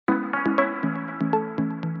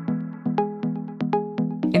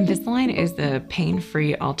Invisalign is a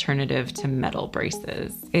pain-free alternative to metal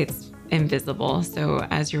braces. It's invisible, so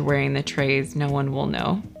as you're wearing the trays, no one will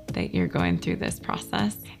know that you're going through this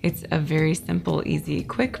process. It's a very simple, easy,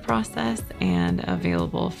 quick process and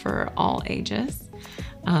available for all ages.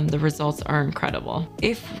 The results are incredible.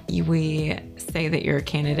 If we say that you're a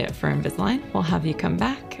candidate for Invisalign, we'll have you come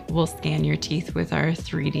back. We'll scan your teeth with our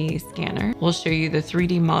 3D scanner. We'll show you the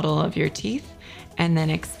 3D model of your teeth and then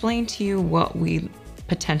explain to you what we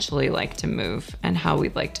potentially like to move and how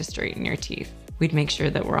we'd like to straighten your teeth. We'd make sure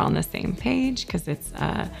that we're on the same page because it's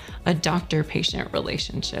a doctor-patient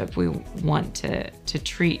relationship. We want to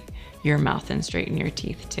treat your mouth and straighten your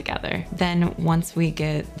teeth together. Then once we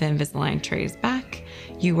get the Invisalign trays back,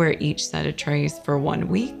 you wear each set of trays for 1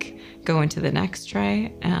 week, go into the next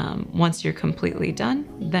tray. Once you're completely done,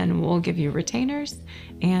 then we'll give you retainers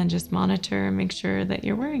and just monitor and make sure that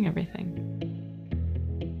you're wearing everything.